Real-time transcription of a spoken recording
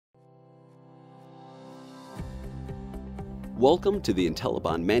Welcome to the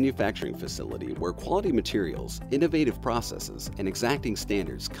IntelliBond manufacturing facility, where quality materials, innovative processes, and exacting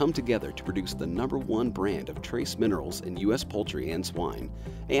standards come together to produce the #1 brand of trace minerals in U.S. poultry and swine,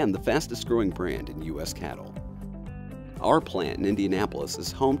 and the fastest growing brand in U.S. cattle. Our plant in Indianapolis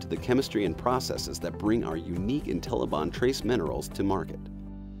is home to the chemistry and processes that bring our unique IntelliBond trace minerals to market.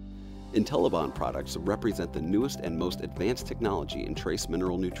 IntelliBond products represent the newest and most advanced technology in trace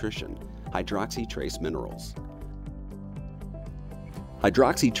mineral nutrition, Hydroxy trace minerals.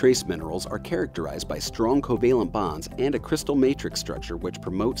 Hydroxy trace minerals are characterized by strong covalent bonds and a crystal matrix structure which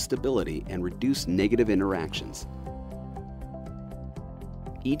promotes stability and reduce negative interactions.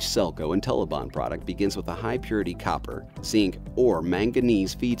 Each Selco IntelliBond product begins with a high-purity copper, zinc, or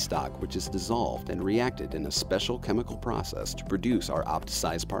manganese feedstock which is dissolved and reacted in a special chemical process to produce our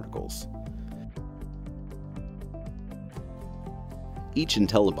opticized particles. Each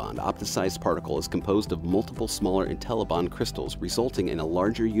IntelliBond opticized particle is composed of multiple smaller IntelliBond crystals, resulting in a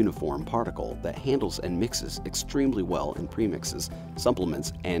larger uniform particle that handles and mixes extremely well in premixes,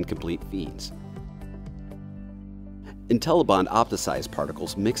 supplements, and complete feeds. IntelliBond opticized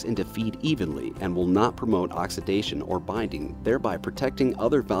particles mix into feed evenly and will not promote oxidation or binding, thereby protecting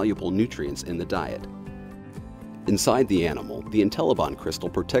other valuable nutrients in the diet. Inside the animal, the IntelliBond crystal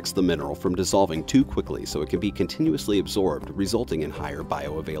protects the mineral from dissolving too quickly so it can be continuously absorbed, resulting in higher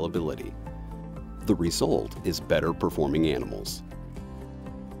bioavailability. The result is better performing animals.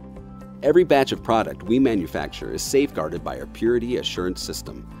 Every batch of product we manufacture is safeguarded by our Purity Assurance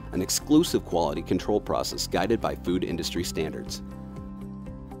System, an exclusive quality control process guided by food industry standards.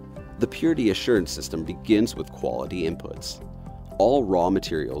 The Purity Assurance System begins with quality inputs. All raw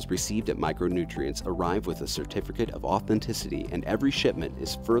materials received at Micronutrients arrive with a certificate of authenticity, and every shipment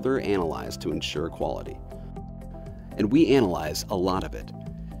is further analyzed to ensure quality. And we analyze a lot of it.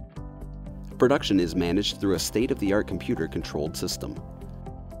 Production is managed through a state-of-the-art computer-controlled system.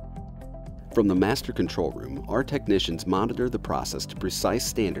 From the master control room, our technicians monitor the process to precise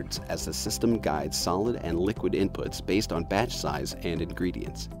standards as the system guides solid and liquid inputs based on batch size and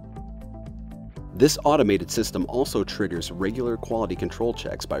ingredients. This automated system also triggers regular quality control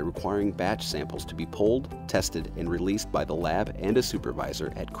checks by requiring batch samples to be pulled, tested, and released by the lab and a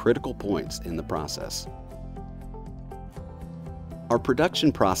supervisor at critical points in the process. Our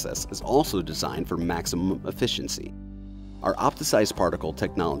production process is also designed for maximum efficiency. Our opticized particle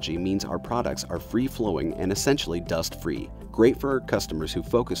technology means our products are free-flowing and essentially dust-free, great for our customers who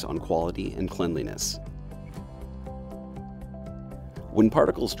focus on quality and cleanliness. When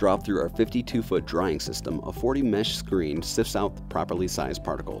particles drop through our 52-foot drying system, a 40-mesh screen sifts out the properly sized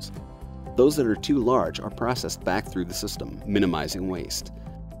particles. Those that are too large are processed back through the system, minimizing waste.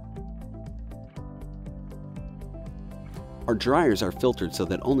 Our dryers are filtered so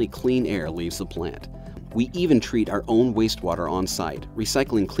that only clean air leaves the plant. We even treat our own wastewater on site,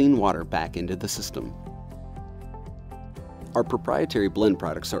 recycling clean water back into the system. Our proprietary blend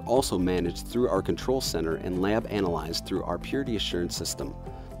products are also managed through our control center and lab analyzed through our Purity Assurance System.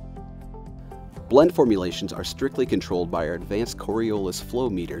 Blend formulations are strictly controlled by our advanced Coriolis flow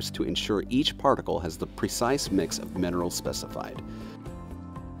meters to ensure each particle has the precise mix of minerals specified.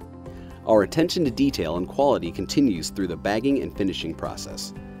 Our attention to detail and quality continues through the bagging and finishing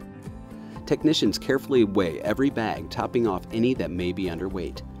process. Technicians carefully weigh every bag, topping off any that may be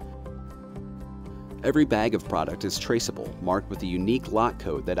underweight. Every bag of product is traceable, marked with a unique lot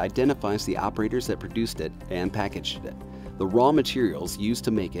code that identifies the operators that produced it and packaged it, the raw materials used to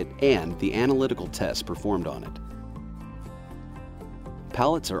make it, and the analytical tests performed on it.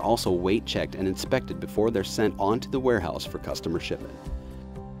 Pallets are also weight checked and inspected before they're sent on to the warehouse for customer shipment.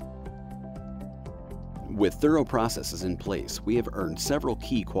 With thorough processes in place, we have earned several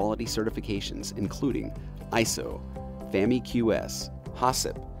key quality certifications, including ISO, FAMI-QS,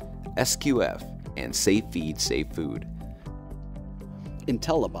 HACCP, SQF, and Safe Feed, Safe Food.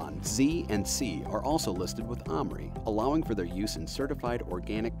 IntelliBond Z and C are also listed with OMRI, allowing for their use in certified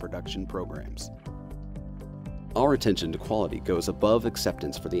organic production programs. Our attention to quality goes above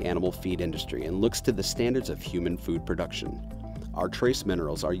acceptance for the animal feed industry and looks to the standards of human food production. Our trace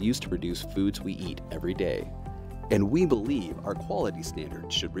minerals are used to produce foods we eat every day, and we believe our quality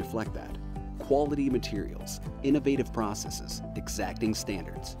standards should reflect that. Quality materials, innovative processes, exacting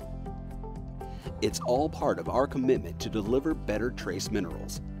standards. It's all part of our commitment to deliver better trace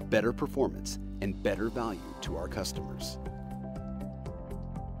minerals, better performance, and better value to our customers.